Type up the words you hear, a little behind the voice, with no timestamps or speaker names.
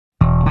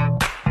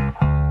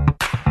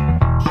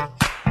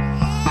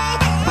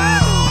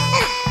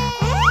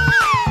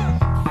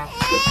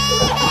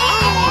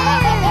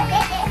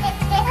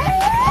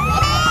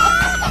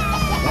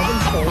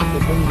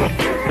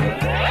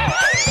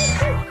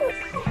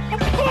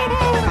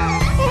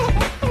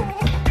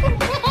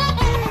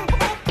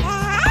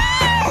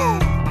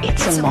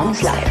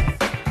Mom's Life.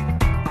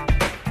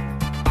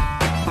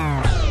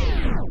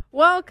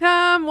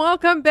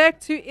 Welcome back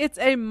to It's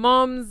a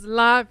Mom's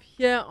Life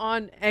here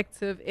on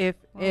Active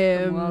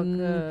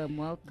FM.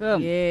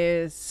 Welcome.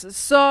 Yes.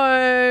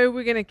 So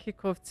we're going to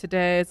kick off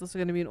today. It's also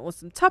going to be an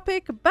awesome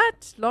topic.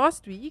 But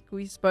last week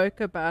we spoke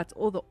about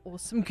all the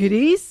awesome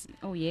goodies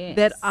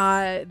that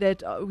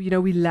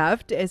we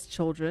loved as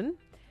children,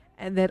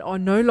 and that are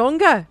no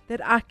longer, that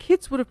our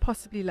kids would have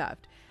possibly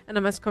loved. And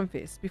I must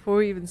confess, before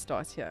we even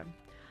start here,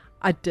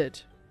 I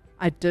did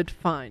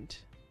find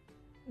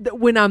that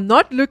when I'm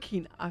not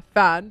looking, I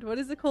found, what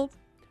is it called?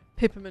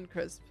 Peppermint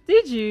crisp.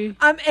 Did you?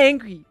 I'm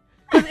angry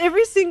because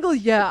every single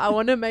year I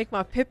want to make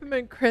my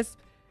peppermint crisp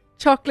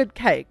chocolate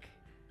cake,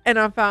 and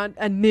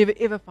I never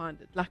ever find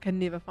it. Like I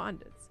never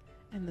find it,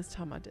 and this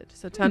time I did.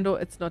 So Tando,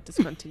 it's not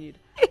discontinued.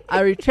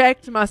 I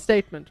retract my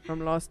statement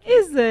from last week.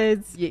 Is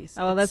it? Yes.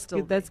 Oh, that's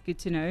good. That's good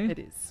to know. It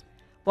is.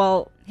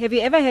 Well, have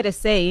you ever heard a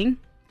saying,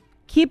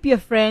 keep your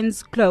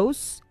friends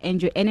close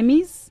and your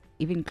enemies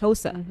even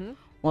closer? Mm-hmm.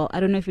 Well,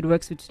 I don't know if it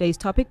works with today's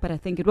topic, but I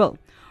think it will.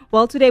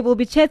 Well, today we'll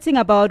be chatting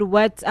about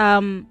what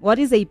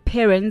is a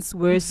parent's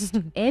worst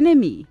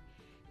enemy.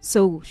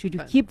 So should you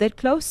keep that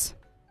close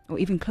or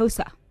even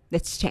closer?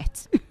 Let's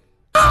chat.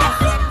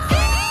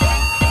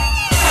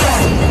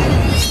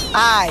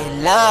 I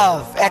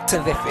love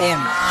Active FM.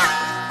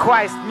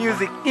 Christ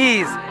music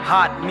is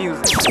hot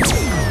music.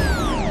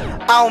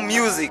 Our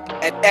music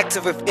at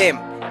Active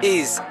FM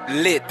is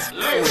lit.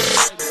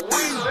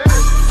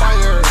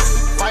 Fire.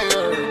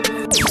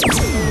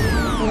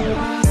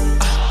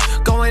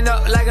 Going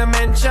up like a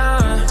mansion.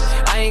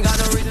 I ain't got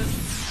no reason.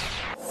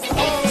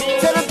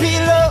 Tell them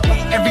peel up.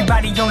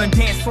 Everybody on the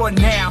dance floor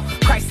now.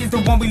 Christ is the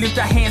one we lift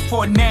our hands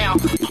for now.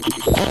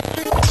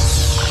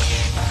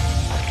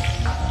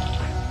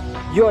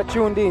 You're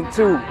tuned in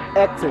to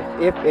Active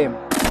FM.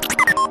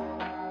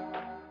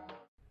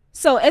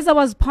 So as I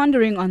was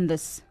pondering on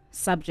this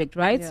subject,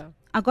 right? Yeah.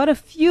 I got a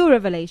few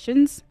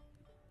revelations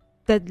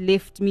that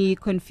left me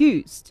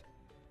confused,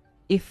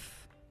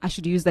 if I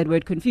should use that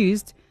word,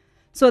 confused.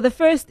 So the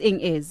first thing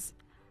is,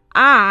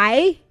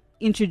 I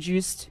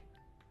introduced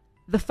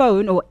the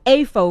phone or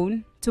a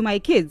phone to my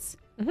kids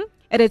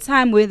at a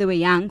time where they were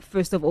young,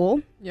 first of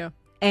all. Yeah.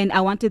 And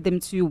I wanted them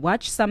to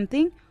watch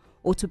something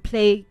or to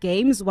play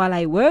games while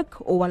I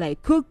work or while I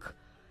cook,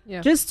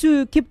 just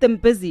to keep them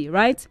busy,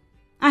 right?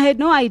 I had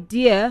no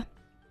idea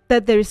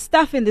that there is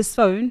stuff in this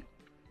phone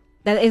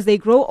that as they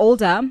grow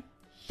older,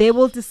 they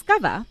will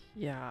discover.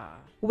 Yeah.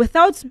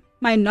 Without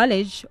my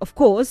knowledge, of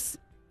course,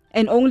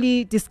 and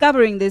only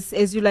discovering this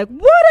as you're like,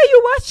 what are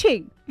you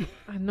watching?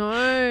 I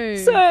know.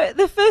 So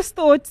the first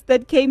thought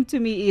that came to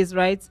me is,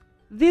 right,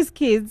 these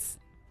kids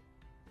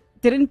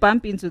didn't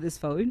bump into this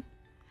phone.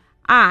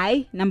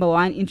 I, number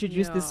one,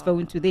 introduced this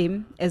phone to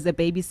them as a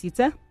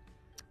babysitter.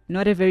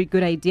 Not a very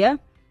good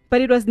idea,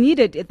 but it was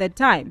needed at that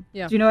time.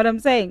 Yeah. Do you know what I'm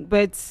saying?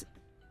 But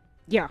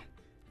yeah.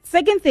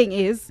 Second thing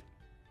is,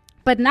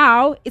 but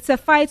now it's a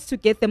fight to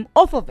get them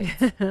off of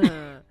it.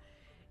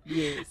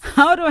 Yes.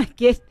 How do I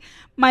get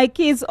my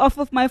kids off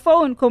of my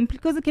phone?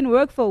 Because it can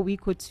work for a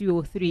week or 2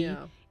 or 3.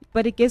 Yeah.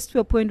 But it gets to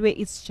a point where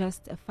it's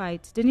just a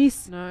fight.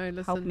 Denise, No,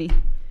 listen. help me.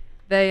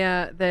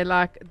 They're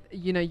like,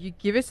 you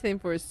give it to them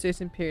for a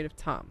certain period of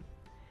time,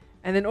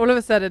 and then all of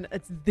a sudden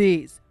it's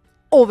theirs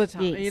all the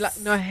time. Yes. And you're like,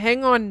 no,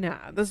 hang on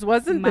now. This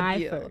wasn't My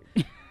the deal.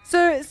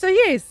 phone. So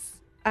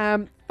yes,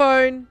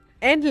 phone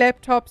and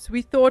laptops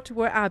we thought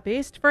were our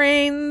best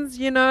friends.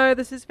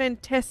 This is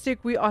fantastic.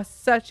 We are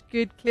such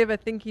good, clever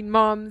thinking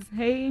moms.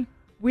 Hey.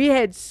 We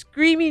had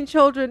screaming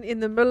children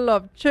in the middle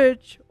of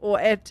church or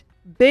at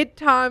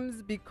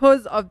bedtimes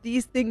because of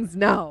these things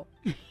now.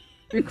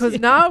 Because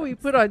now we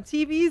put on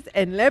TVs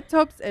and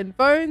laptops and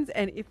phones,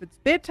 and if it's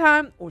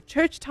bedtime or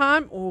church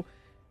time or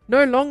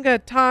no longer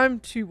time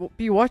to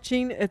be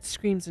watching, it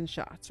screams and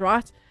shouts,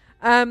 right?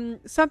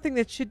 Something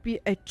that should be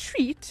a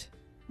treat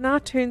now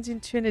turns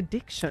into an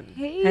addiction.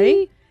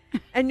 Hey.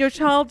 And your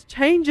child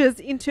changes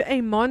into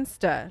a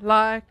monster,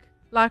 like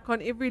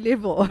on every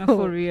level. No,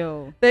 for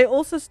real. They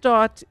also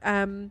start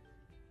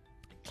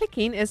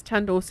clicking, as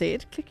Tandor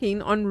said,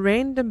 clicking on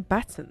random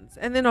buttons.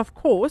 And then, of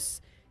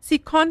course, see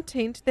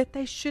content that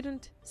they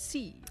shouldn't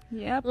see.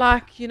 Yep.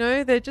 Like,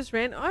 they just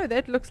ran, oh,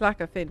 that looks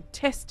like a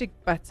fantastic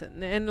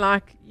button. And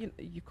like,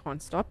 you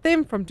can't stop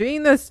them from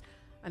doing this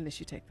unless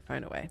you take the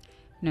phone away.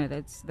 No,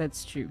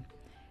 that's true.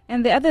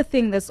 And the other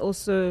thing that's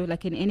also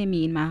like an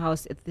enemy in my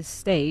house at this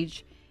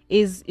stage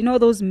is,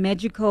 those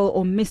magical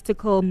or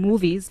mystical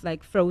movies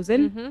like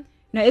Frozen. Mm-hmm.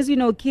 Now, as you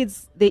know,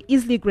 kids, they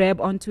easily grab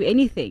onto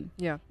anything.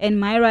 Yeah. And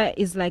Myra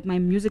is like my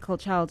musical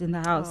child in the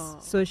house. Oh.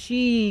 So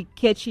she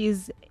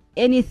catches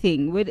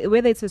anything,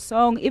 whether it's a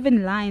song,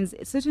 even lines,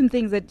 certain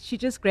things that she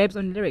just grabs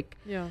on lyric.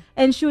 Yeah.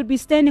 And she would be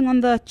standing on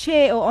the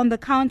chair or on the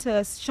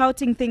counter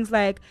shouting things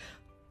like,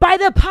 by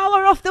the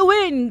power of the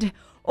wind,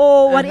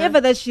 or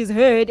whatever that she's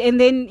heard. And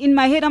then in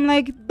my head, I'm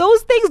like,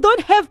 those things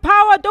don't have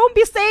power. Don't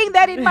be saying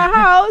that in my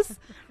house.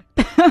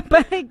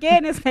 But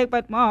again, it's like,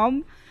 but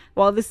mom,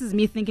 well, this is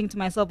me thinking to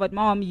myself, but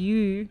Mom,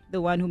 you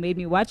the one who made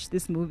me watch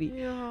this movie.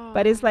 Yeah.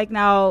 But it's like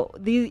now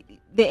they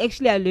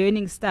actually are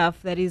learning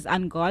stuff that is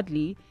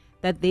ungodly,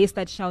 that they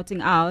start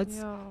shouting out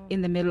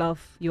in the middle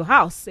of your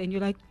house, and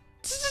you're like,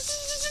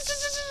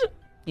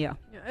 yeah,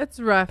 it's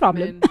rough,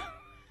 problem. Man.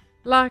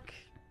 like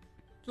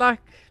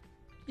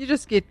you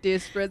just get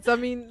desperate. I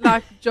mean,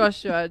 like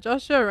Joshua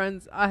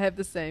runs. I have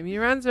the same. He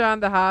runs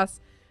around the house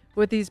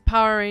with these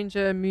Power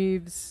Ranger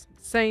moves,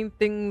 saying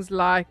things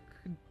like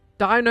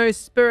dino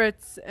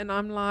spirits, and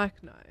I'm like,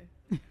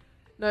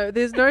 no,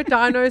 there's no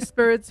dino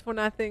spirits for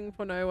nothing,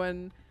 for no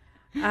one.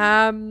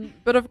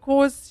 But of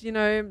course, you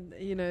know,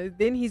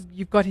 then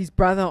you've got his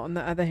brother on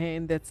the other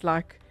hand. That's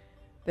like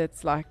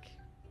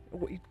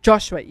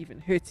Joshua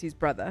even hurts his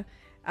brother.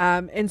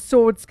 And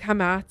swords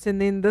come out,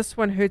 and then this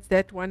one hurts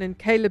that one, and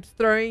Caleb's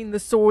throwing the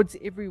swords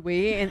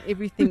everywhere and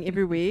everything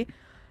everywhere,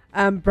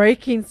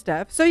 breaking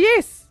stuff. So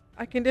yes,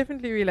 I can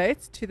definitely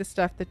relate to the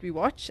stuff that we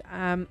watch.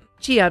 I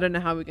don't know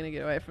how we're going to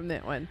get away from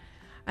that one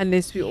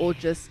unless we all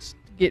just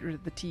get rid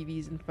of the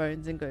TVs and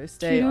phones and go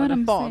stay on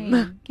a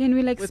farm. Can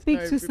we speak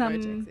to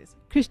some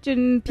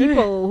Christian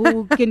people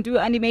who can do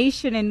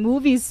animation and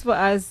movies for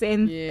us,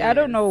 and I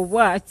don't know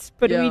what,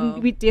 but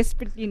we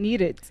desperately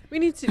need it. We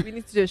need to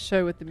do a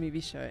show with the movie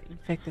show. In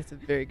fact, that's a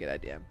very good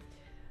idea.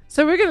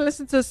 So we're going to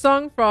listen to a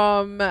song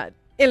from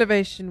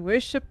Elevation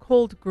Worship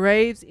called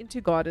Graves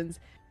into Gardens.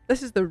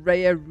 This is the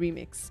Raya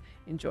remix.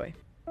 Enjoy.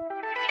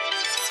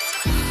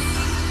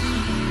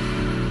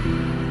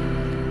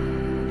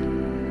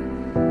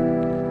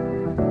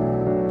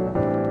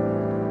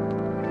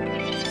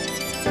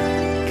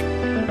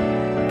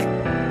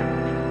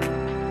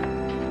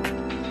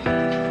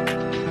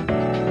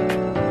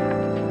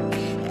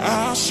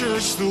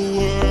 Search the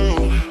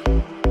world,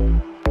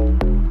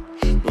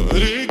 but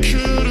it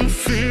couldn't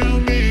fill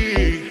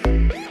me.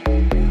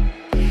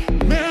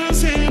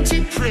 Man's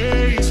empty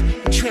praise,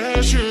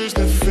 treasures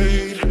that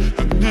fade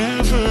are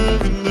never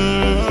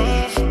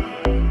enough.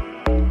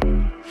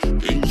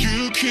 Then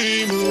you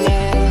came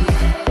along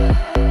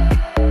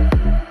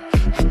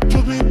and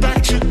put me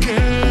back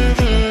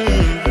together,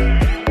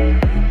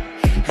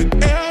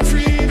 and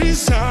every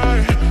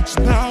desire is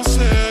now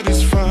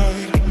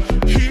satisfied.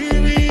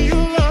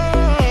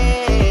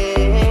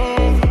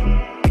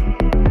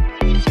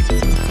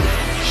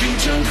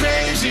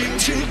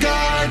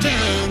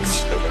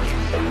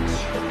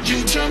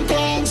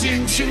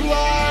 Into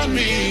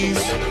armies,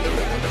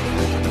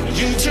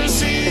 you turn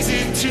seas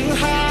into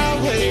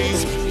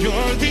highways.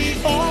 You're the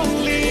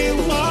only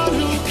one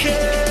who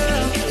cares.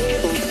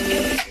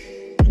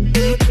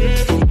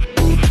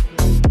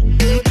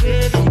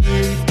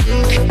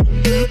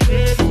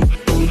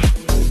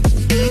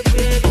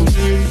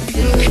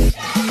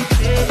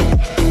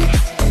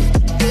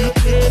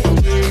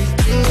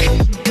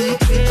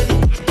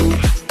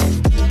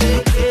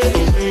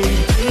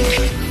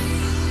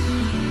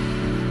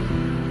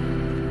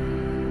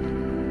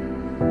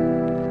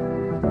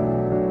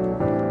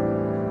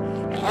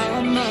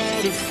 I'm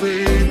not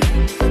afraid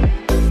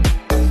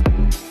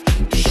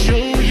to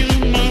show you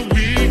my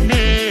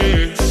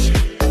weakness.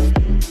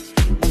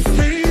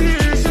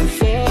 Failures and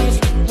faults,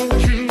 oh,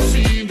 you've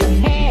seen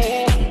them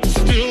all.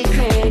 Still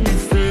call me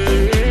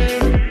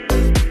friend.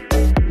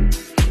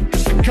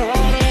 It's the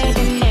God of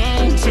the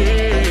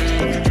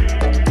mountain.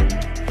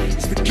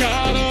 It's the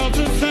God of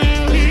the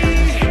valley.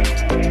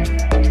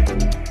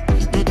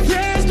 But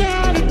there's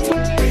not a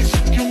place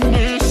your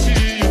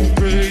mercy and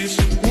grace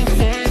will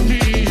find me.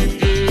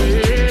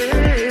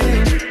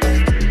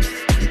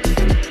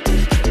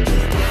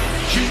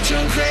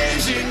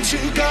 Into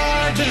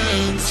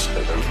gardens,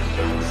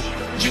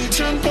 you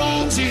turn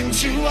bones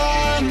into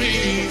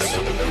armies,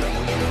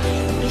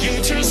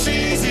 you turn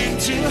seas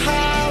into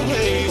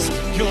highways.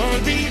 You're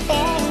the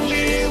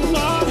only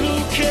one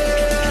who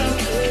cares.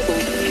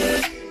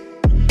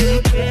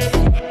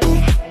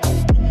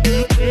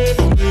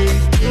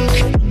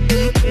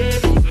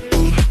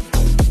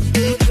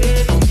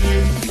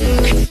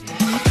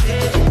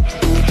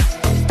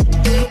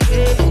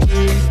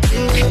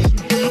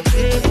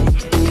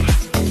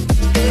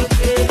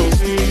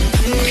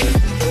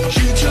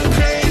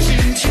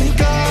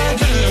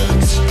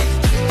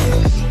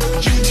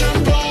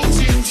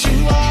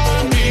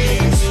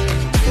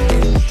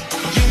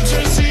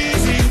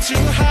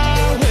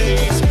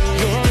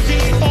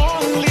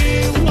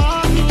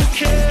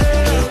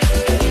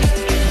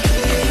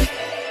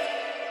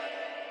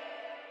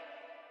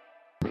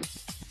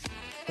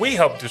 We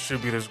help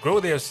distributors grow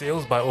their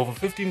sales by over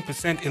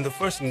 15% in the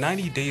first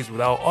 90 days with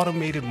our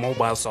automated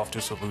mobile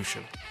software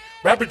solution.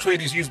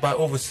 RapidTrade is used by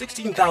over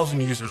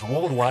 16,000 users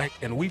worldwide,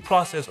 and we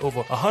process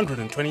over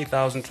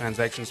 120,000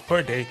 transactions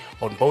per day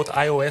on both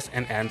iOS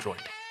and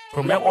Android.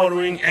 From web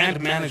ordering and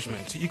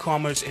management to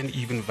e-commerce and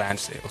even van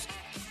sales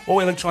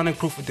or electronic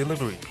proof of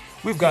delivery,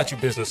 we've got your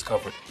business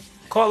covered.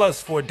 Call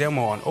us for a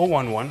demo on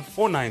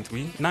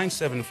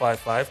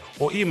 011-493-9755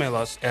 or email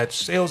us at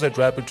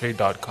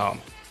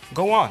sales@rapidtrade.com.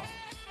 Go on.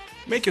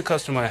 Make your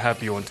customer a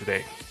happy one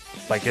today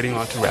by getting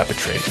onto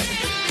RapidTrade.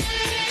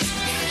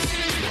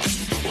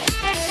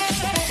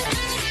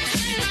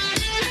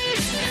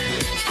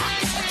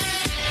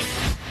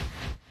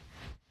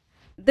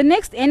 The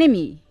next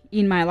enemy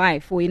in my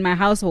life or in my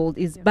household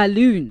is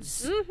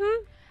balloons.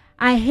 Mm-hmm.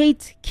 I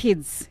hate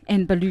kids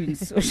and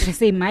balloons, or should I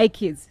say my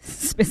kids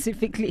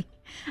specifically.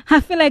 I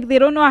feel like they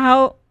don't know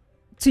how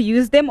to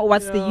use them or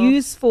what's the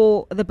use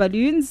for the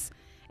balloons.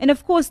 And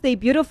of course, they're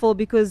beautiful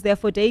because they're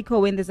for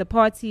decor when there's a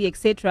party,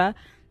 etc.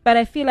 But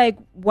I feel like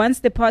once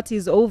the party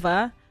is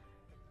over,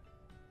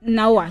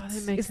 now what?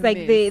 It's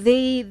like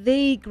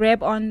they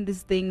grab on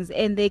these things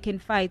and they can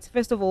fight.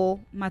 First of all,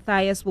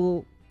 Matthias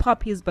will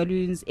pop his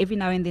balloons every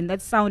now and then.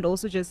 That sound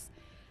also just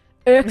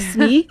irks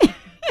me.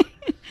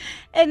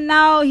 And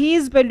now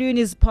his balloon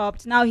is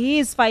popped. Now he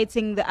is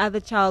fighting the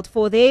other child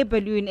for their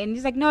balloon. And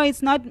he's like, no,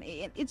 it's not.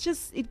 It's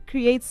just, it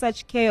creates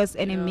such chaos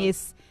and a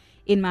mess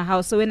in my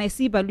house. So when I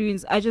see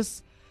balloons, I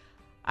just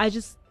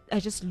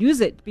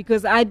lose it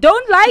because I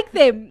don't like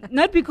them.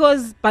 Not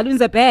because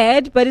balloons are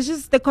bad, but it's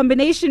just the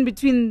combination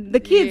between the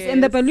kids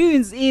and the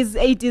balloons is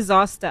a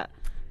disaster.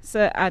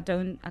 So I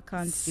can't do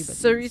balloons.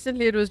 So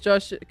recently it was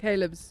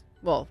Caleb's,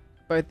 both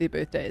their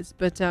birthdays.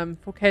 But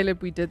for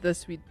Caleb, we did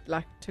this. We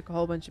took a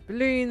whole bunch of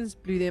balloons,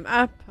 blew them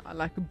up.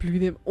 I blew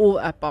them all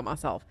up by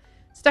myself.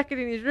 Stuck it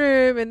in his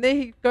room, and there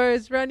he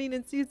goes running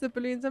and sees the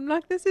balloons. I'm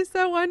like, this is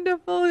so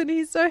wonderful, and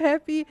he's so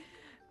happy.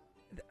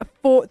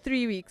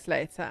 3 weeks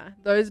later,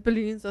 those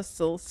balloons are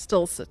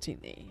still sitting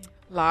there.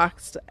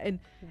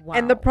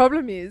 And the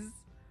problem is,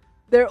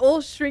 they're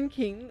all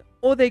shrinking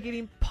or they're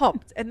getting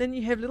popped, and then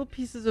you have little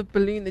pieces of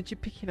balloon that you're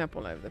picking up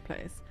all over the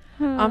place.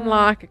 I'm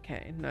like,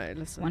 okay, no,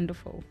 listen.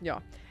 Wonderful. Yeah.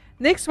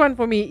 Next one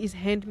for me is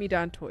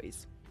hand-me-down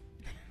toys.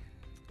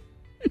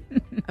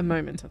 A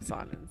moment of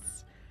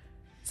silence.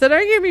 So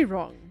don't get me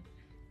wrong.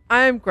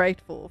 I am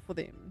grateful for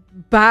them.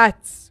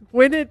 But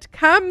when it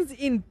comes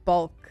in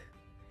bulk,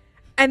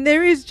 and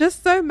there is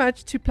just so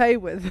much to play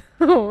with,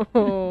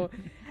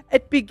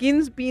 it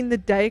begins being the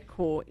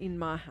decor in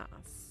my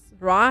house,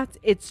 right?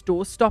 It's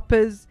door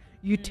stoppers,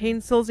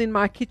 utensils in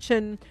my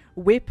kitchen,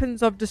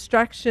 weapons of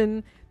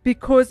destruction,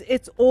 because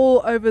it's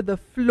all over the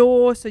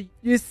floor. So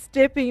you're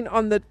stepping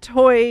on the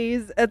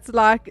toys. It's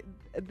like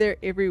they're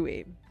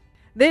everywhere.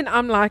 Then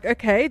I'm like,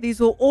 okay,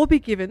 these will all be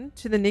given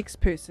to the next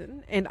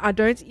person. And I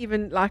don't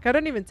even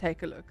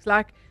take a look.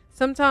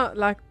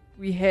 Sometimes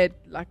we had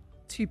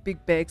 2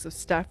 big bags of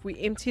stuff. We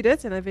emptied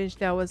it, and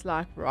eventually I was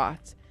like,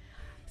 right,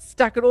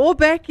 stuck it all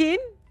back in,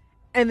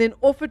 and then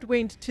off it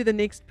went to the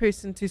next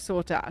person to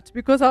sort out,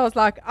 because I was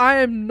like, I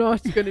am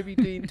not going to be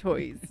doing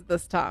toys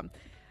this time.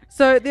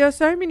 So there are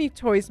so many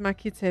toys my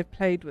kids have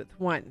played with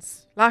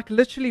once,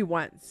 literally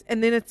once,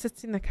 and then it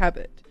sits in the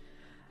cupboard.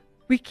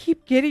 We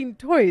keep getting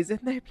toys and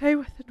they play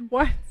with it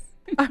once.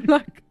 I'm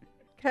like,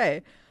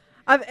 okay.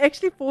 I've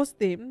actually forced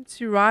them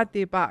to ride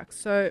their bikes.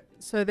 So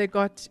they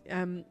got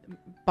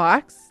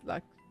bikes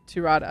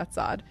to ride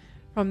outside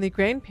from their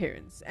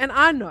grandparents. And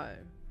I know.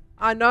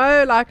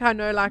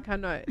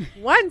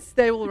 Once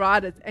they will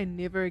ride it and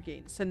never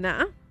again. So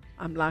now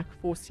I'm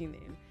forcing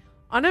them.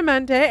 On a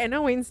Monday and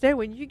a Wednesday,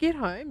 when you get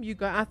home, you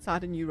go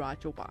outside and you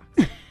ride your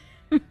bikes.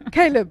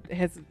 Caleb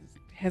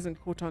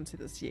hasn't caught on to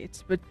this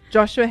yet, but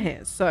Joshua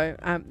has. So,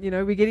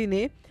 we're getting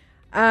there.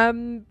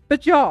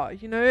 But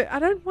I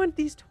don't want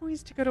these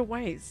toys to go to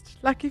waste.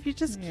 If you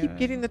just keep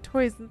getting the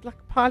toys and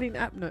piling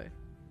up, no,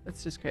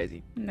 that's just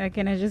crazy. No,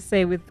 can I just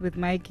say with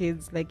my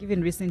kids,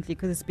 even recently,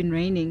 because it's been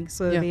raining,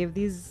 so they have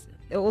these,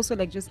 they also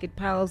just get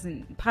piles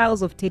and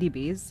piles of teddy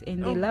bears,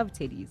 and they love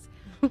teddies.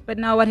 But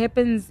now what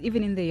happens,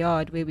 even in the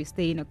yard where we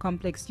stay in a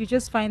complex, you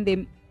just find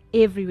them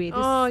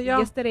everywhere.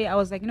 Yesterday I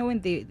was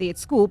when they're at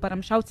school, but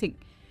I'm shouting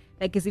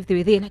as if they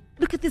were there,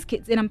 look at these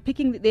kids, and I'm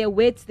picking, they're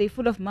wet, they're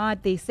full of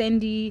mud, they're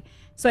sandy.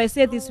 So I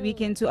said this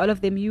weekend to all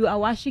of them, you are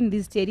washing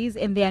these teddies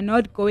and they are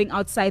not going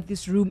outside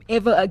this room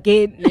ever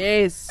again.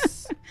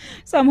 Yes.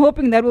 So I'm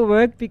hoping that will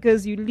work,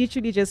 because you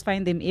literally just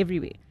find them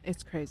everywhere.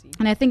 It's crazy.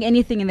 And I think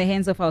anything in the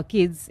hands of our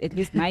kids, at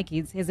least my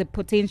kids, has a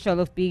potential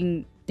of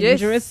being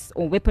dangerous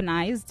or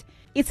weaponized.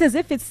 It's as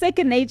if it's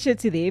second nature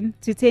to them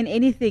to turn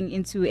anything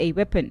into a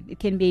weapon. It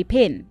can be a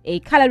pen, a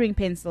coloring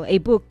pencil, a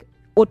book,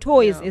 or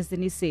toys, as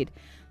Denise said.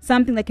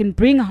 Something that can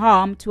bring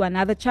harm to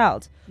another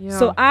child. Yeah.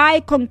 So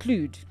I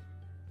conclude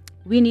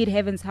we need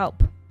heaven's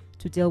help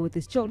to deal with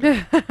these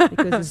children,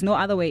 because there's no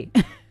other way.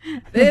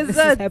 This is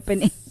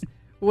happening.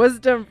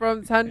 Wisdom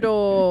from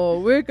Tando.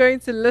 We're going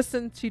to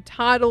listen to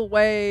Tidal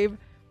Wave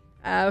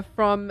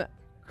from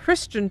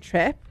Christian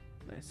Trap.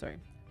 No, sorry.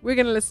 We're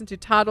going to listen to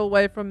Tidal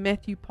Wave from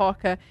Matthew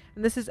Parker,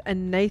 and this is a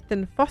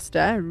Nathan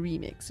Foster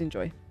remix.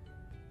 Enjoy.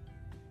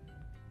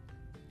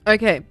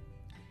 Okay.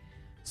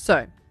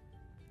 So,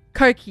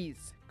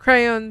 Cokies,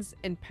 crayons,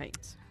 and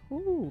paint.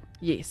 Ooh.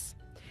 Yes.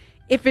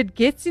 If it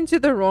gets into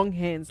the wrong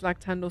hands, like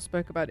Tando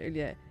spoke about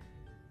earlier,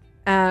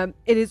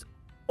 it is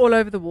all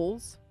over the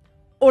walls,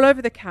 all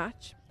over the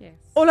couch,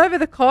 all over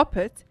the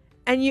carpet,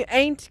 and you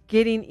ain't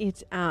getting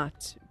it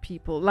out,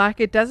 people.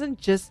 It doesn't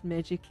just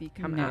magically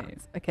come out.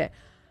 Okay.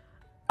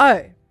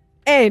 Oh,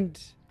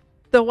 and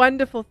the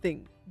wonderful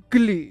thing,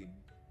 glue.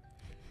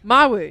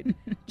 My word.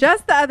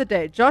 Just the other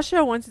day,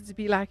 Joshua wanted to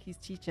be like his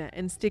teacher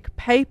and stick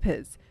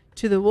papers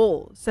to the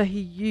wall, so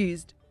he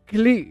used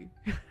glue.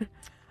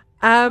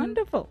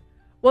 Wonderful.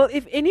 Well,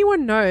 if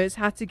anyone knows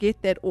how to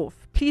get that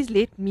off, please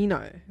let me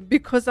know,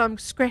 because I'm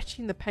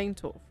scratching the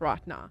paint off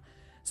right now.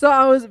 So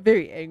I was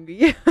very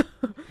angry.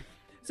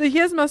 So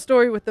here's my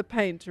story with the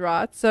paint,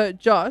 right? So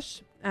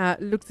Josh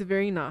looked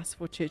very nice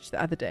for church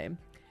the other day.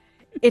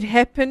 It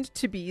happened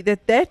to be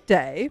that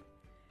day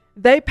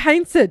they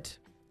painted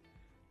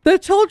the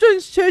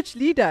children's church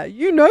leader.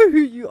 You know who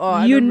you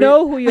are. You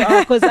know who you are,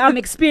 because I'm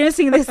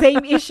experiencing the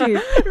same issue.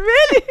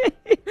 Really?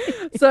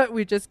 So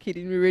we're just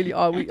kidding. We really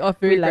are. We are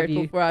very We love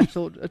grateful you. for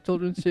our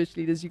children's church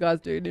leaders. You guys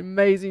do an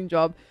amazing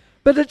job.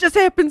 But it just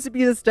happens to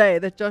be this day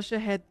that Joshua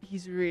had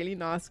his really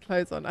nice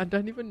clothes on. I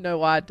don't even know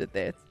why I did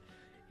that.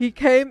 He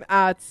came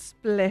out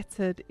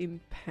splattered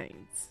in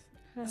paint.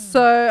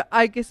 So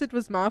I guess it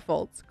was my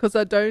fault, because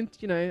I don't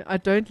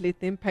let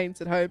them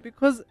paint at home,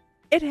 because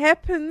it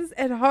happens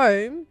at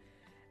home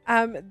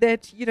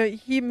that,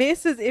 he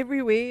messes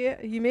everywhere.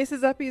 He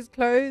messes up his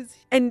clothes.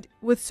 And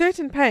with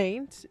certain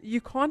paint,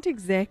 you can't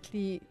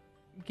exactly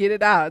get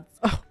it out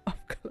of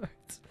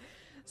clothes.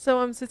 So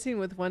I'm sitting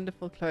with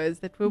wonderful clothes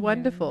that were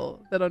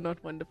wonderful, that are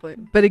not wonderful.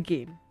 But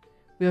again,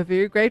 we are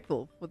very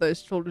grateful for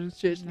those children's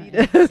church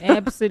leaders.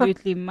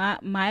 Absolutely.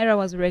 Myra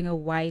was wearing a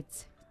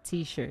white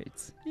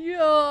t-shirt.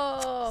 Yeah,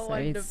 So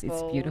wonderful.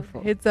 it's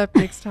beautiful. Heads up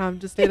next time.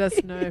 Just let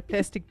us know.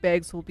 Plastic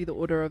bags will be the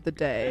order of the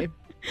day.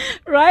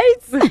 Right?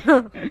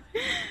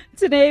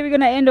 Today we're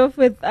going to end off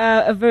with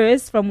a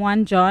verse from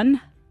 1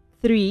 John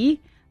 3,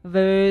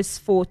 verse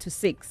 4 to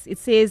 6. It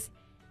says,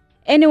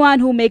 anyone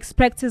who makes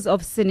practice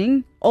of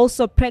sinning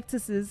also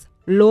practices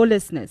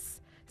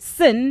lawlessness.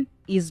 Sin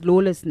is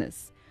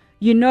lawlessness.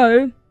 You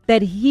know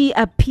that he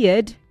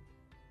appeared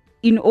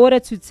in order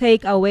to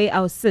take away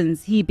our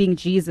sins, he being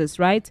Jesus,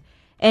 right?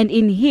 And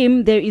in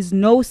him there is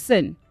no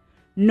sin.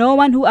 No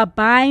one who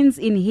abides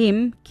in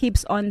him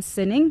keeps on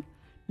sinning.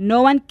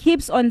 No one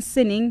keeps on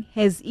sinning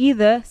has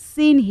either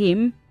seen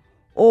him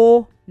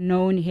or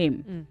known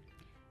him.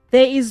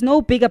 There is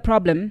no bigger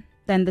problem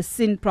than the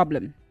sin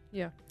problem.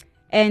 Yeah.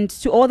 And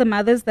to all the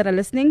mothers that are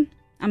listening,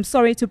 I'm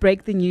sorry to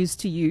break the news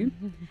to you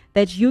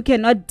that you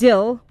cannot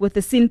deal with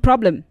the sin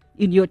problem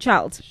in your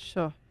child.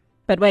 Sure.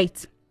 But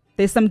wait,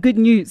 there's some good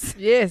news.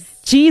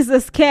 Yes.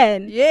 Jesus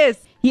can.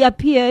 Yes. He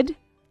appeared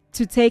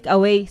to take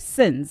away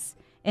sins.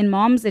 And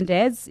moms and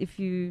dads, if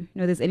you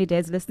know there's any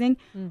dads listening,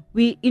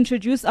 we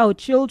introduce our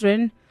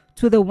children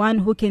to the one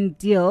who can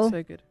deal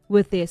So good.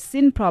 with their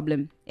sin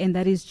problem, and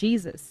that is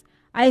Jesus.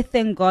 I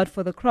thank God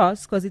for the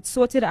cross, because it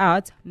sorted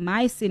out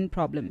my sin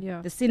problem,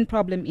 Yeah. the sin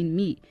problem in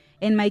me.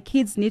 And my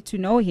kids need to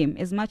know him.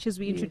 As much as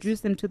we Yes.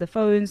 introduce them to the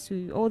phones,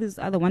 to all these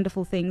other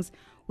wonderful things,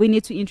 we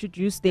need to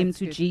introduce them That's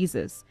to good.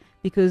 Jesus,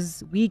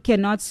 because we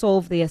cannot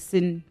solve their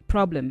sin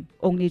problem.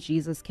 Only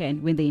Jesus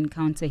can when they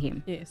encounter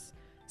him. Yes.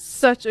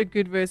 Such a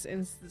good verse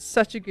and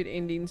such a good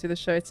ending to the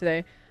show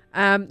today.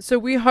 So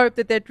we hope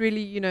that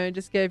really,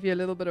 just gave you a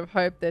little bit of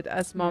hope that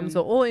us moms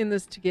are all in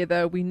this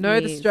together. We know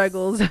the Yes.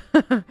 struggles.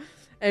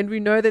 And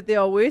we know that there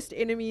are worst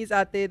enemies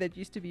out there that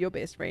used to be your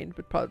best friend,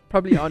 but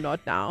probably are not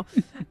now.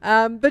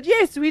 But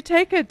yes, we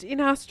take it in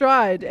our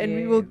stride, and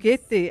we will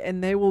get there,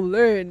 and they will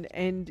learn.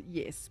 And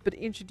yes, but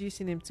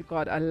introducing them to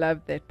God, I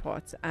love that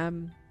part.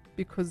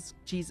 Because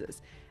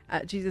Jesus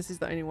is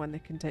the only one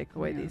that can take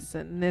away their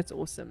sin, and that's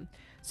awesome.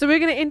 So we're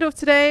going to end off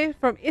today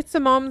from It's a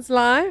Mom's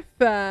Life.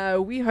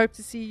 We hope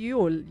to see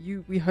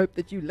you, we hope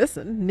that you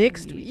listen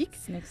next week.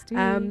 Next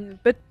week.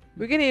 But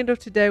we're going to end off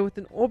today with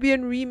an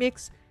Orbian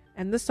remix,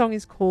 and the song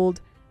is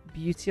called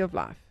Beauty of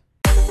Life.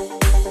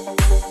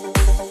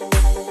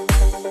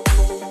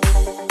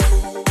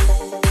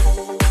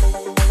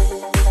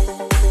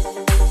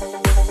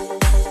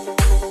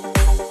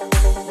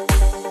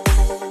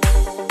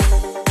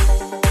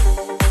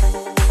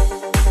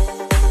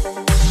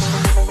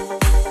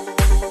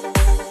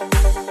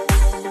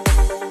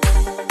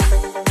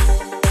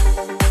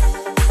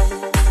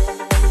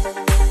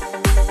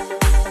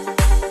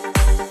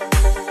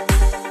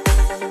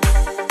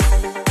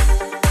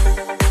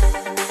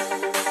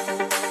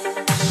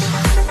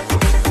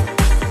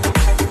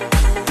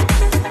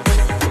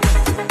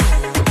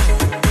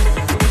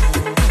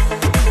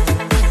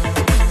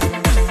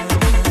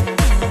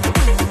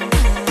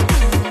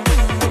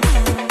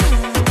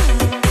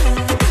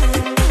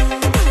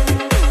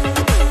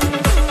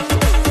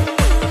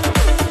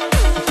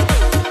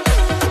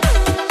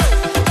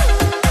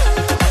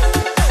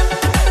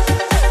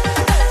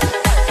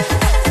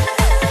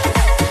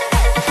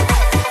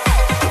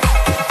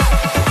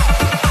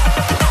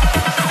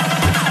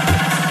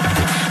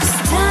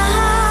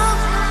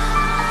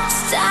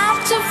 Stop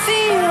to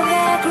feel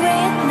the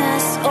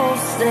greatness of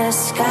the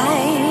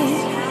sky.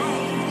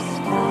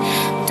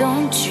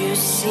 Don't you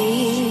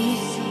see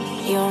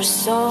your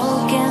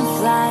soul can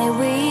fly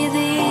with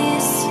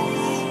ease?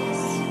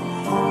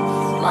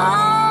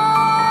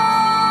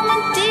 Mama,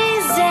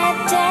 this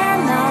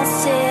eternal,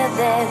 see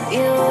the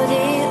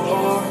beauty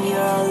of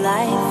your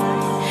life.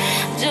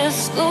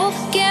 Just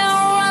look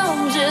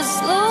around,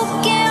 just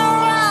look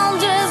around,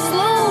 just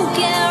look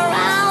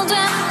around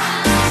and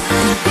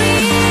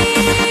breathe.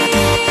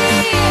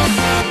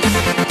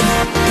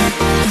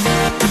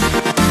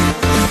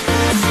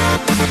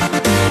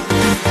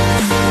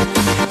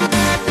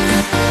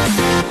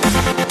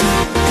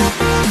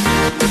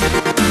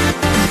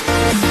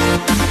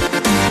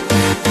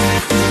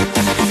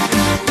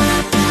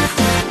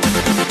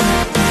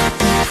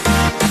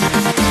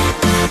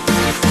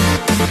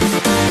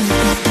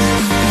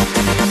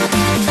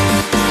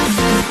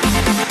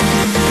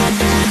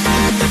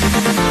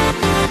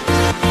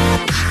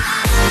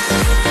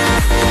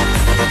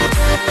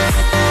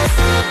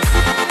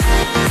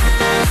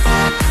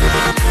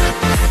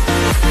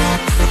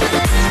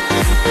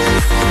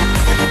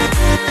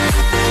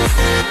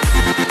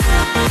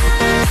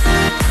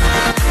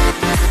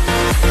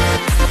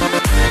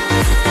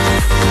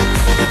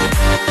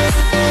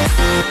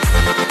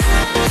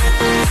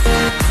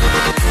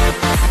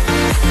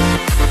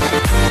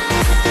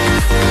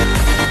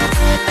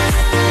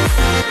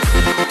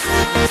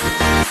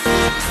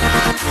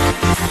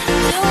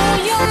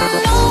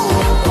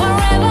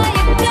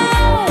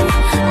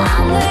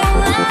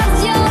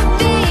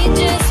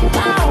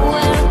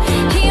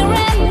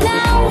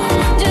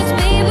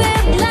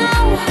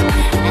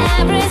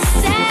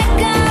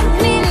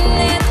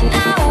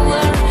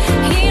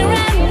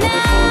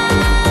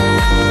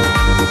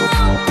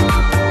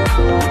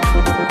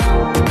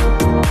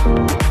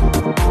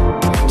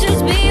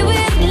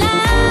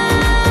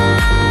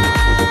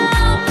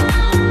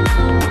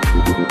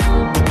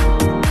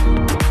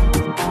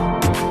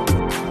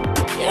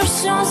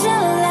 chose a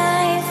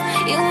life,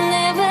 you'll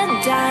never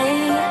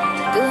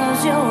die.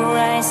 Close your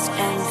eyes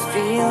and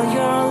feel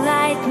your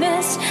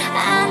lightness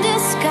and the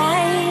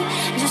sky.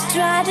 Just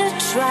try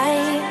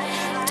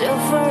to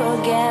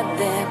forget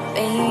the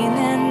pain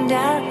and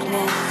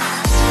darkness.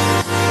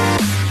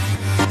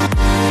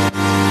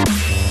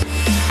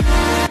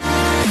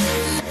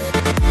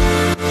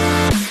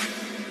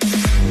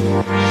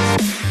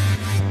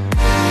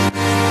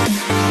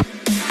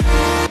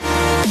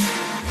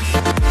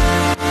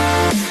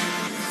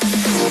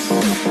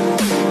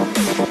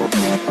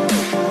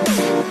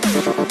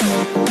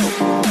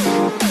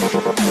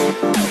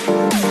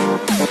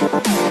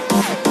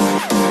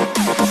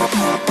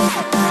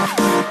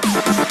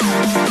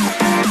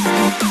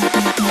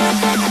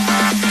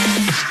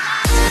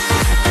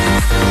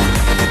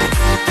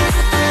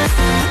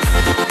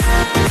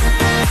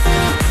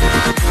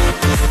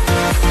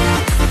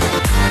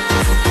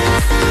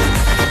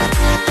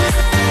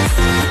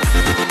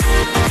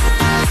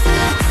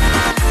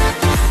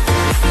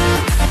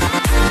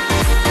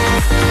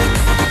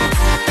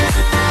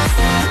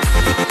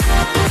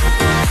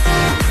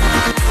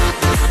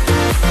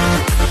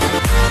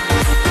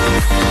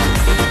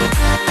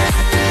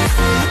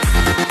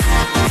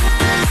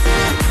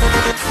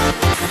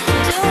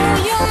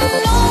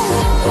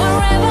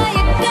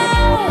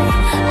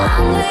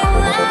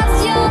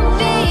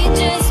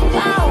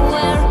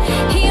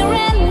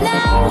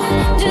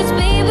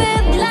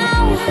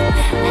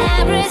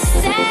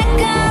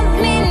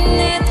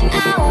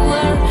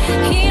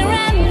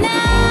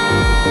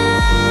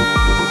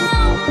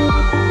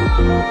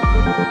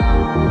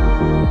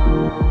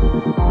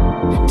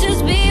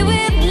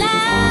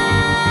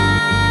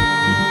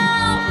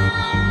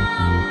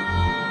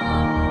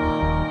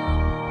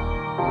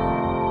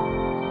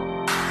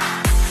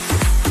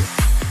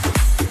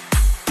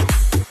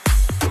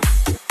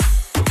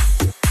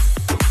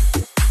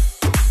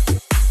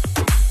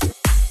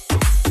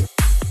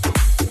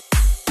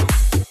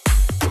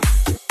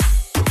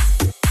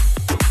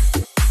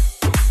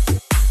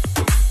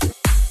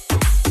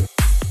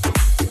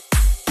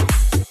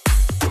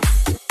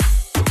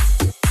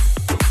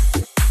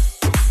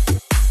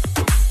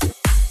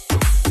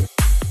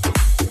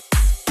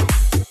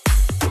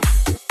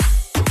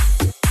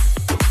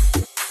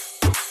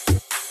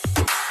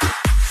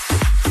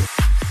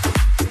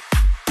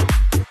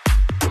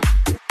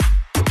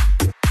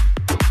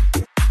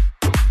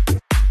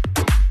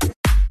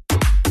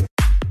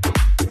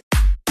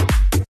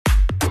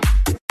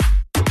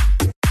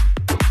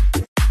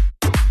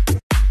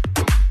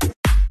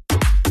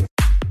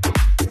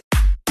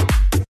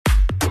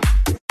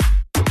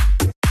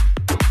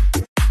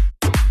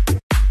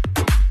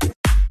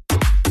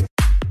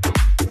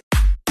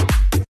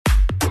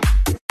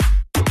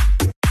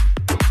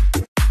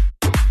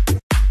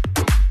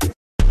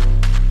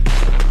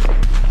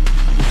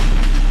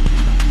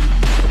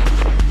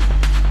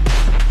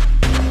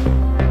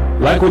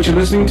 Like what you're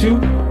listening to?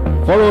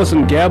 Follow us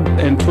on Gab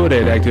and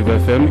Twitter at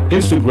ActiveFM,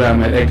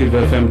 Instagram at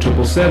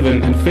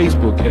ActiveFM777, and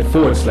Facebook at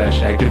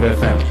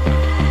 /ActiveFM.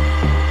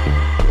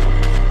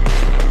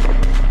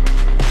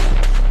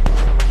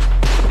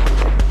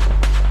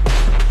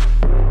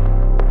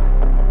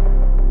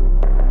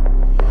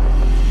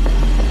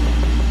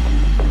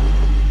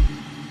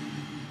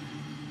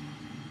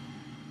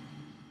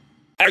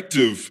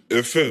 Active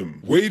FM.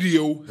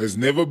 Radio has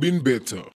never been better.